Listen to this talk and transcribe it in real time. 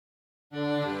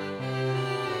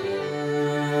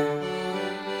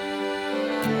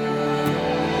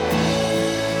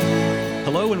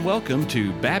welcome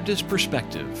to Baptist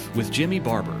Perspective with Jimmy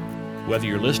Barber. Whether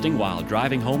you're listening while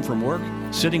driving home from work,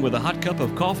 sitting with a hot cup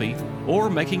of coffee, or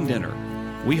making dinner,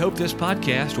 we hope this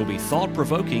podcast will be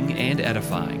thought-provoking and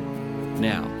edifying.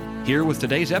 Now, here with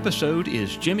today's episode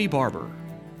is Jimmy Barber.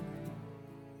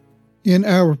 In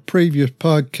our previous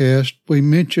podcast, we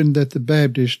mentioned that the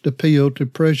Baptists appealed to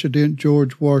President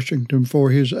George Washington for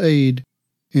his aid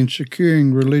in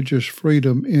securing religious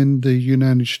freedom in the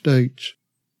United States.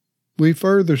 We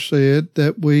further said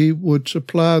that we would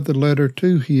supply the letter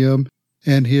to him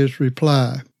and his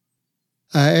reply.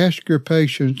 I ask your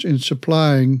patience in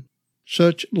supplying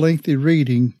such lengthy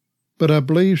reading, but I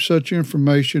believe such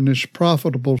information is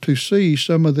profitable to see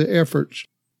some of the efforts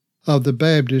of the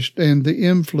Baptists and the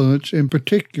influence in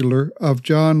particular of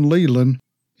John Leland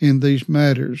in these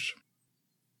matters.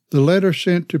 The letter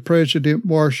sent to President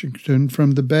Washington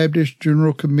from the Baptist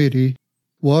General Committee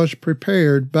was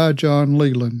prepared by John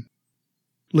Leland.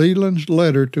 Leland's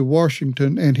letter to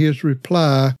Washington and his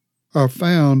reply are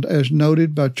found as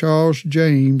noted by Charles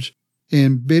James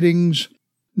in Bidding's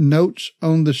Notes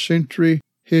on the Century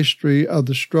History of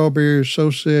the Strawberry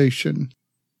Association,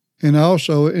 and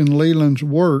also in Leland's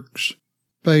Works,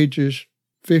 pages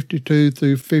 52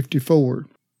 through 54.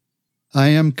 I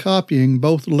am copying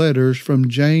both letters from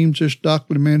James's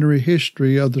documentary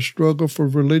history of the struggle for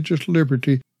religious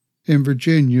liberty in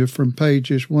Virginia from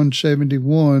pages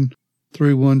 171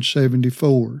 through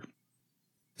 174.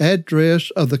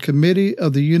 Address of the Committee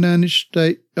of the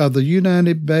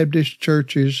United Baptist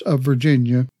Churches of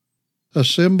Virginia,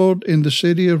 assembled in the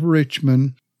city of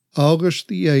Richmond, August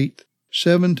the 8th,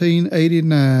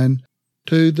 1789,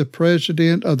 to the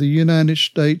President of the United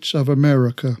States of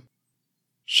America.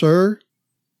 Sir,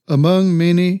 among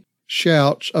many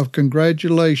shouts of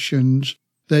congratulations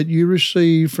that you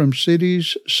receive from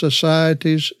cities,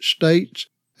 societies, states,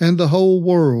 and the whole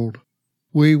world,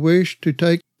 we wish to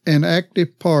take an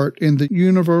active part in the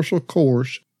universal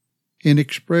course in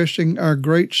expressing our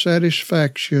great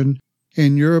satisfaction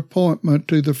in your appointment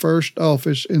to the first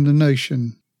office in the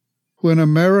nation. When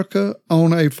America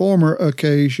on a former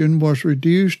occasion was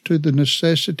reduced to the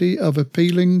necessity of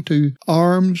appealing to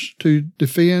arms to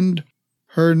defend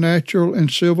her natural and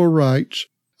civil rights,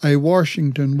 a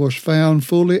Washington was found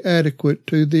fully adequate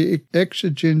to the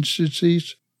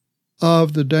exigencies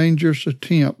of the dangerous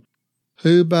attempt,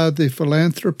 who by the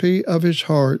philanthropy of his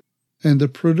heart and the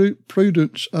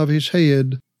prudence of his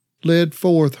head led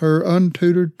forth her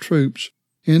untutored troops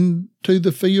into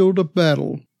the field of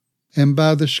battle, and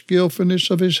by the skillfulness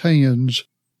of his hands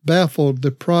baffled the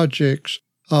projects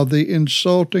of the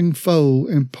insulting foe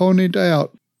and pointed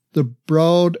out the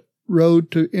broad road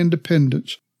to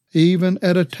independence, even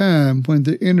at a time when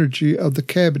the energy of the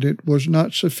cabinet was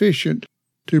not sufficient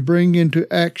to bring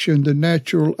into action the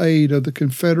natural aid of the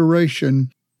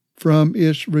Confederation from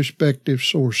its respective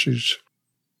sources.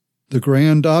 The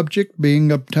grand object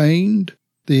being obtained,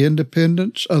 the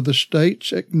independence of the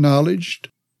states acknowledged,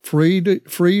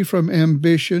 free from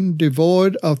ambition,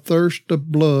 devoid of thirst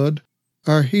of blood,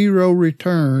 our hero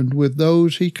returned with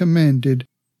those he commanded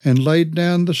and laid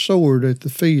down the sword at the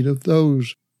feet of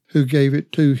those who gave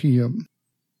it to him.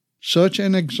 Such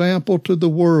an example to the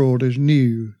world is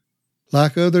new.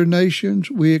 Like other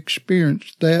nations, we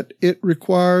experience that it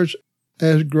requires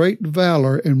as great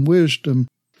valor and wisdom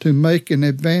to make an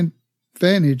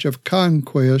advantage of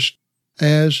conquest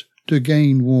as to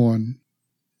gain one.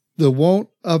 The want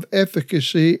of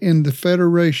efficacy in the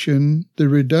Federation, the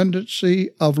redundancy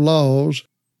of laws,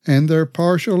 and their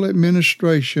partial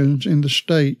administrations in the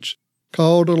states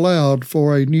called aloud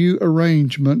for a new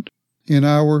arrangement in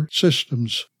our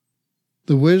systems.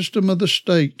 The wisdom of the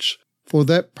states for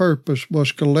that purpose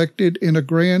was collected in a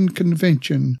grand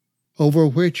convention over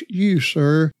which you,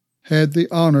 sir, had the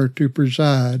honor to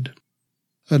preside.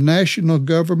 A national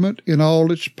government in all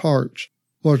its parts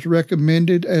was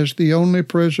recommended as the only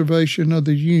preservation of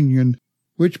the Union,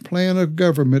 which plan of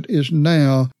government is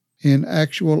now in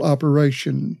actual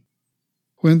operation.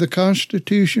 When the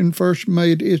Constitution first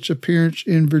made its appearance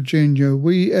in Virginia,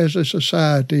 we as a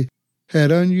society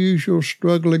had unusual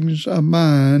strugglings of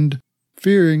mind,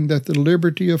 fearing that the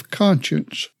liberty of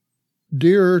conscience,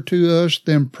 dearer to us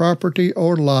than property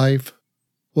or life,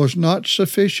 was not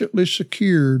sufficiently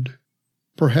secured.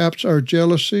 Perhaps our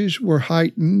jealousies were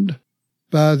heightened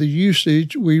by the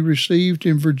usage we received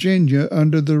in Virginia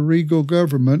under the regal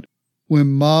government,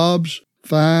 when mobs,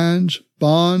 fines,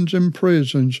 bonds, and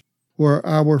prisons were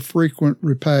our frequent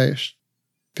repast.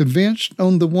 Convinced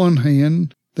on the one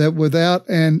hand that without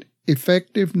an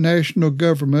effective national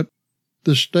government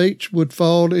the states would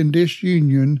fall in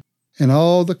disunion and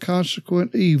all the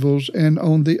consequent evils, and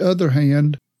on the other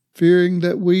hand, fearing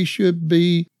that we should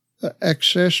be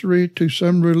accessory to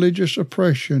some religious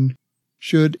oppression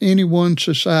should any one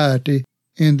society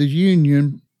in the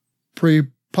Union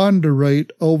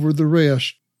preponderate over the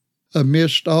rest.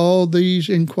 Amidst all these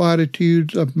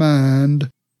inquietudes of mind,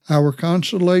 our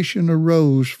consolation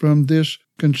arose from this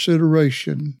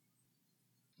consideration.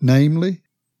 Namely,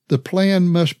 the plan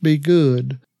must be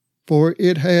good, for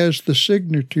it has the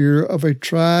signature of a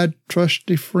tried,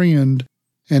 trusty friend,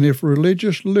 and if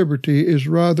religious liberty is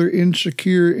rather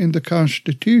insecure in the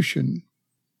Constitution,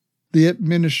 the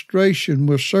administration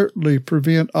will certainly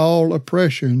prevent all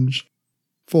oppressions,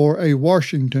 for a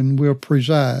Washington will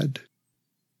preside.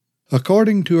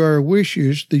 According to our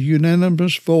wishes, the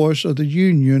unanimous voice of the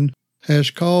Union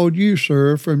has called you,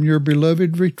 sir, from your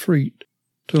beloved retreat,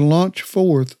 to launch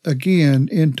forth again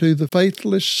into the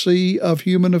faithless sea of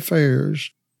human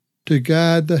affairs, to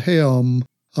guide the helm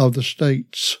of the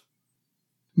states.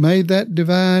 May that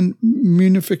divine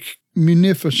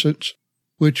munificence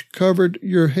which covered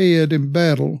your head in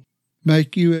battle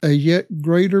make you a yet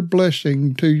greater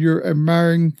blessing to your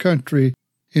admiring country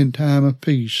in time of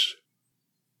peace.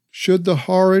 Should the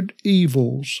horrid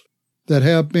evils that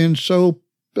have been so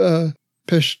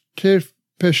pestiferous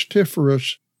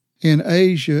in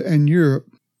Asia and Europe,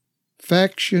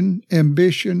 faction,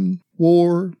 ambition,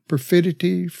 war,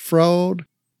 perfidy, fraud,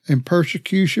 and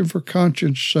persecution for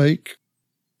conscience' sake,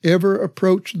 ever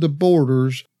approach the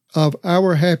borders of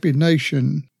our happy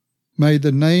nation, may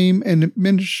the name and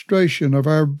administration of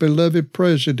our beloved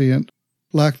President,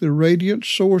 like the radiant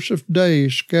source of day,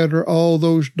 scatter all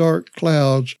those dark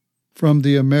clouds from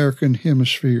the American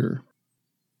hemisphere.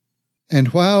 And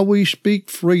while we speak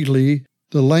freely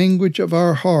the language of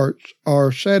our hearts,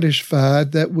 are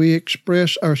satisfied that we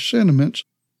express our sentiments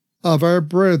of our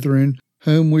brethren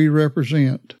whom we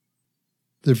represent.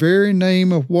 The very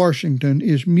name of Washington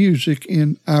is music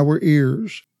in our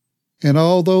ears, and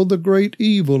although the great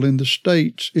evil in the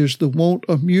states is the want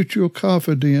of mutual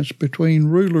confidence between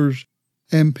rulers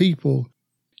and people,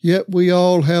 yet we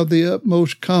all have the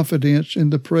utmost confidence in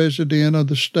the President of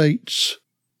the states,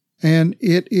 and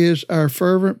it is our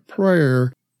fervent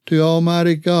prayer to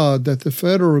Almighty God that the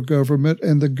federal government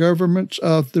and the governments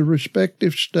of the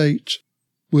respective states,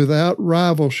 without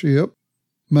rivalship,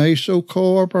 may so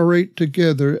cooperate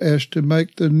together as to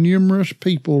make the numerous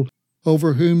people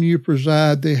over whom you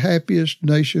preside the happiest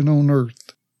nation on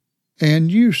earth,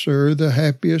 and you, sir, the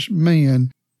happiest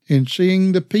man, in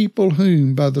seeing the people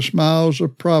whom, by the smiles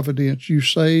of Providence, you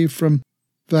saved from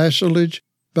vassalage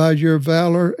by your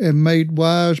valor and made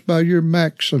wise by your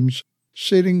maxims,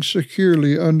 sitting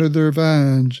securely under their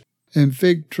vines and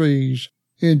fig trees,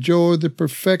 enjoy the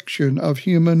perfection of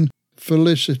human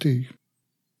felicity.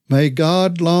 May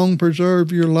God long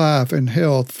preserve your life and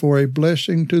health for a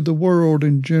blessing to the world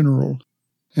in general,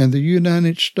 and the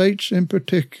United States in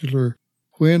particular,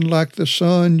 when, like the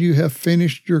sun, you have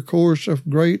finished your course of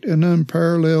great and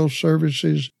unparalleled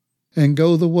services and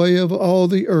go the way of all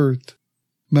the earth.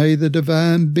 May the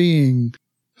divine being,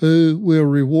 who will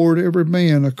reward every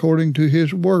man according to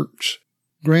his works,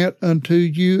 grant unto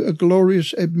you a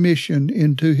glorious admission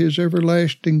into his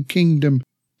everlasting kingdom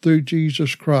through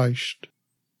Jesus Christ.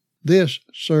 This,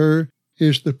 sir,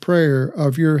 is the prayer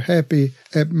of your happy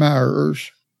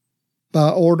admirers. By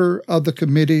order of the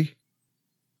committee,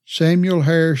 Samuel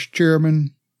Harris,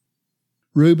 Chairman,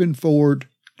 Reuben Ford,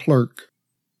 Clerk.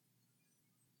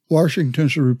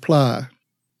 Washington's reply.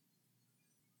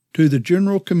 To the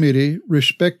General Committee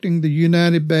respecting the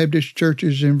United Baptist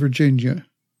Churches in Virginia.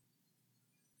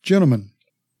 Gentlemen,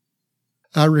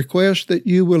 I request that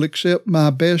you will accept my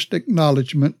best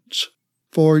acknowledgments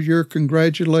for your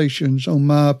congratulations on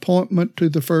my appointment to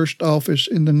the first office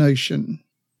in the nation.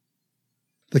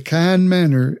 The kind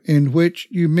manner in which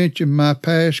you mention my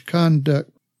past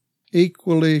conduct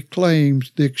equally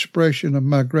claims the expression of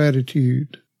my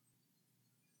gratitude.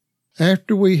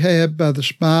 After we had, by the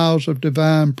smiles of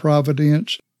divine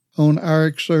providence on our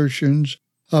exertions,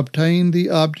 obtained the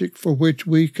object for which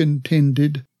we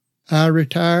contended, I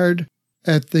retired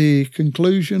at the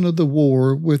conclusion of the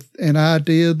war with an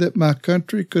idea that my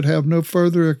country could have no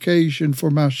further occasion for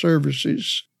my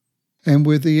services, and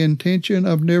with the intention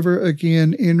of never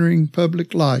again entering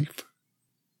public life.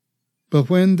 But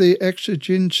when the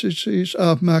exigencies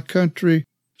of my country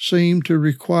seemed to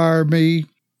require me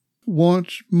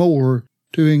once more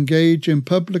to engage in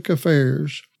public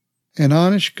affairs, an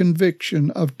honest conviction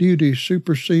of duty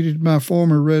superseded my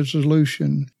former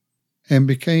resolution, and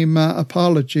became my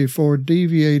apology for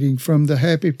deviating from the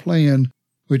happy plan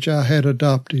which I had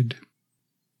adopted.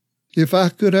 If I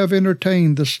could have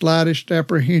entertained the slightest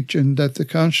apprehension that the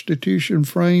Constitution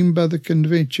framed by the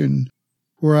Convention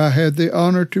where I had the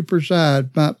honor to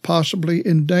preside, might possibly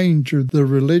endanger the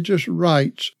religious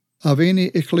rights of any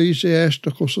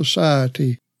ecclesiastical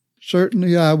society,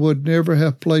 certainly I would never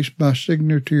have placed my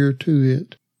signature to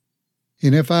it.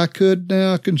 And if I could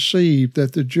now conceive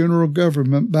that the general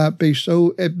government might be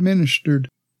so administered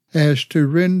as to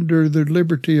render the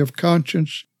liberty of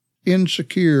conscience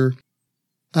insecure,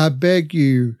 I beg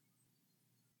you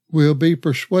will be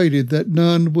persuaded that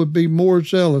none would be more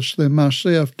zealous than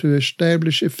myself to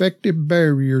establish effective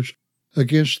barriers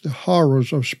against the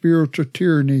horrors of spiritual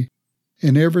tyranny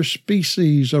and every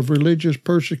species of religious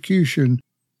persecution.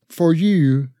 For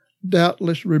you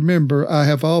doubtless remember I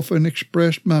have often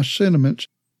expressed my sentiments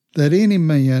that any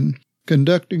man,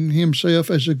 conducting himself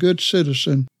as a good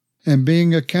citizen and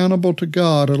being accountable to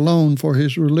God alone for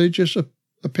his religious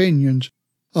opinions,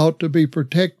 ought to be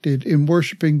protected in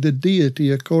worshiping the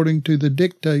deity according to the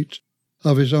dictates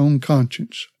of his own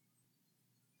conscience.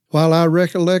 While I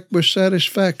recollect with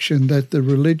satisfaction that the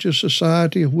religious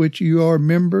society of which you are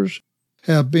members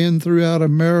have been throughout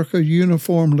America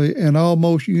uniformly and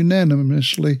almost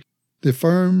unanimously the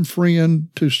firm friend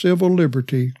to civil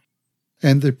liberty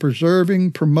and the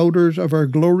persevering promoters of our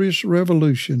glorious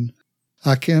revolution,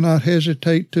 I cannot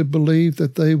hesitate to believe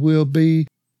that they will be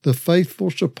the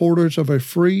faithful supporters of a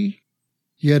free,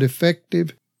 yet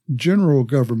effective, general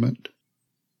government.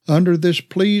 Under this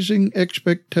pleasing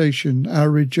expectation, I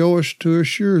rejoice to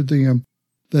assure them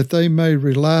that they may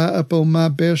rely upon my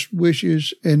best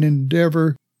wishes and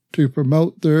endeavor to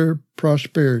promote their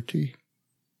prosperity.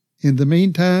 In the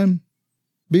meantime,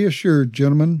 be assured,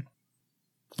 gentlemen,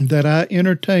 that I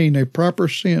entertain a proper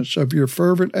sense of your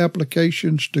fervent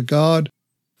applications to God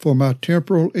for my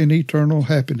temporal and eternal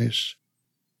happiness.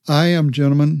 I am,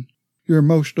 gentlemen, your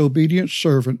most obedient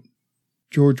servant,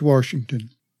 George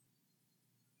Washington.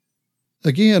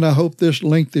 Again, I hope this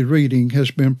lengthy reading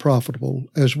has been profitable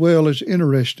as well as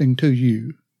interesting to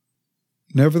you.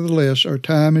 Nevertheless, our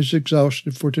time is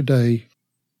exhausted for today.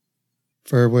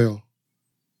 Farewell.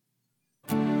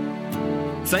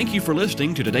 Thank you for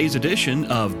listening to today's edition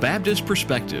of Baptist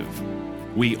Perspective.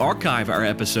 We archive our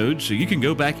episodes so you can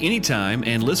go back anytime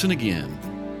and listen again.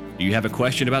 Do you have a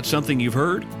question about something you've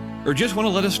heard, or just want to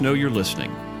let us know you're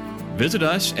listening? Visit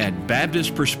us at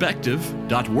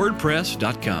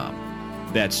baptistperspective.wordpress.com.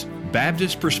 That's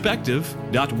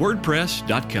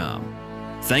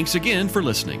baptistperspective.wordpress.com. Thanks again for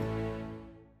listening.